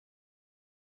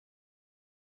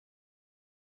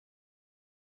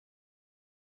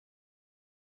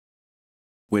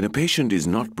When a patient is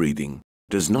not breathing,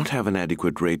 does not have an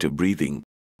adequate rate of breathing,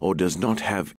 or does not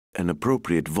have an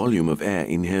appropriate volume of air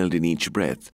inhaled in each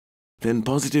breath, then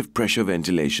positive pressure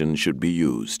ventilation should be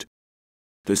used.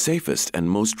 The safest and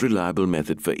most reliable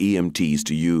method for EMTs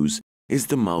to use is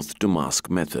the mouth-to-mask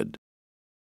method.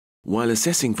 While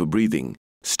assessing for breathing,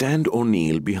 stand or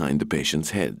kneel behind the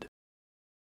patient's head.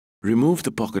 Remove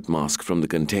the pocket mask from the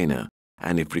container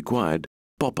and, if required,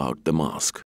 pop out the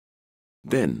mask.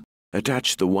 Then,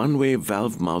 attach the one-way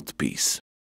valve mouthpiece.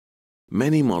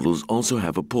 Many models also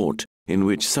have a port in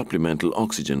which supplemental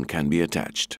oxygen can be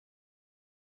attached.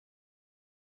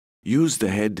 Use the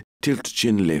head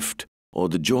tilt-chin lift or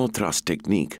the jaw thrust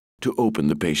technique to open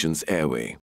the patient's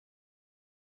airway.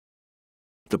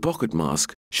 The pocket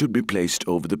mask should be placed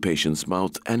over the patient's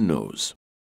mouth and nose.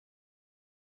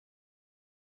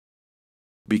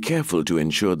 Be careful to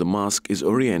ensure the mask is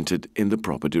oriented in the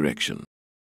proper direction.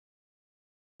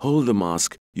 Hold the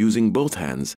mask using both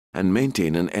hands and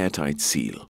maintain an airtight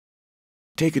seal.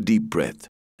 Take a deep breath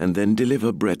and then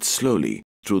deliver breath slowly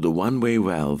through the one-way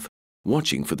valve,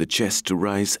 watching for the chest to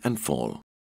rise and fall.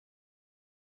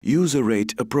 Use a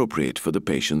rate appropriate for the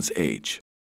patient's age.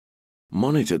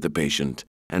 Monitor the patient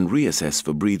and reassess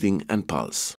for breathing and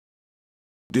pulse.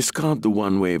 Discard the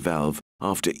one-way valve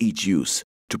after each use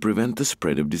to prevent the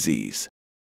spread of disease.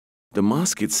 The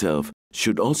mask itself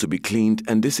should also be cleaned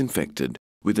and disinfected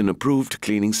with an approved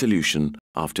cleaning solution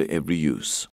after every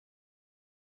use.